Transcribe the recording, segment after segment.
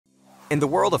In the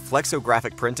world of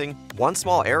flexographic printing, one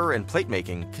small error in plate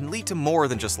making can lead to more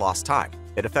than just lost time.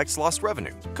 It affects lost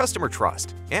revenue, customer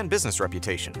trust, and business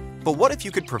reputation. But what if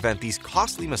you could prevent these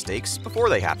costly mistakes before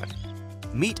they happen?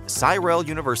 Meet Cyrel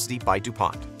University by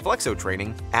DuPont, Flexo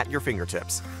Training at your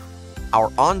fingertips.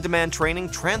 Our on-demand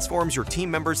training transforms your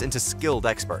team members into skilled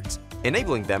experts,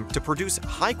 enabling them to produce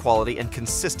high-quality and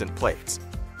consistent plates.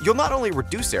 You'll not only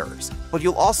reduce errors, but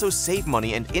you'll also save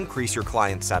money and increase your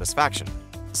client's satisfaction.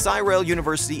 Cyrel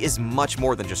University is much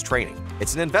more than just training.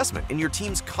 It's an investment in your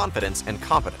team's confidence and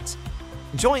competence.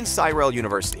 Join Cyrel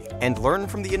University and learn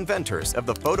from the inventors of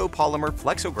the photopolymer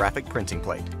flexographic printing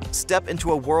plate. Step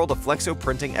into a world of flexo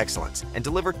printing excellence and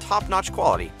deliver top-notch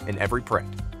quality in every print.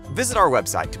 Visit our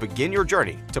website to begin your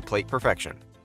journey to plate perfection.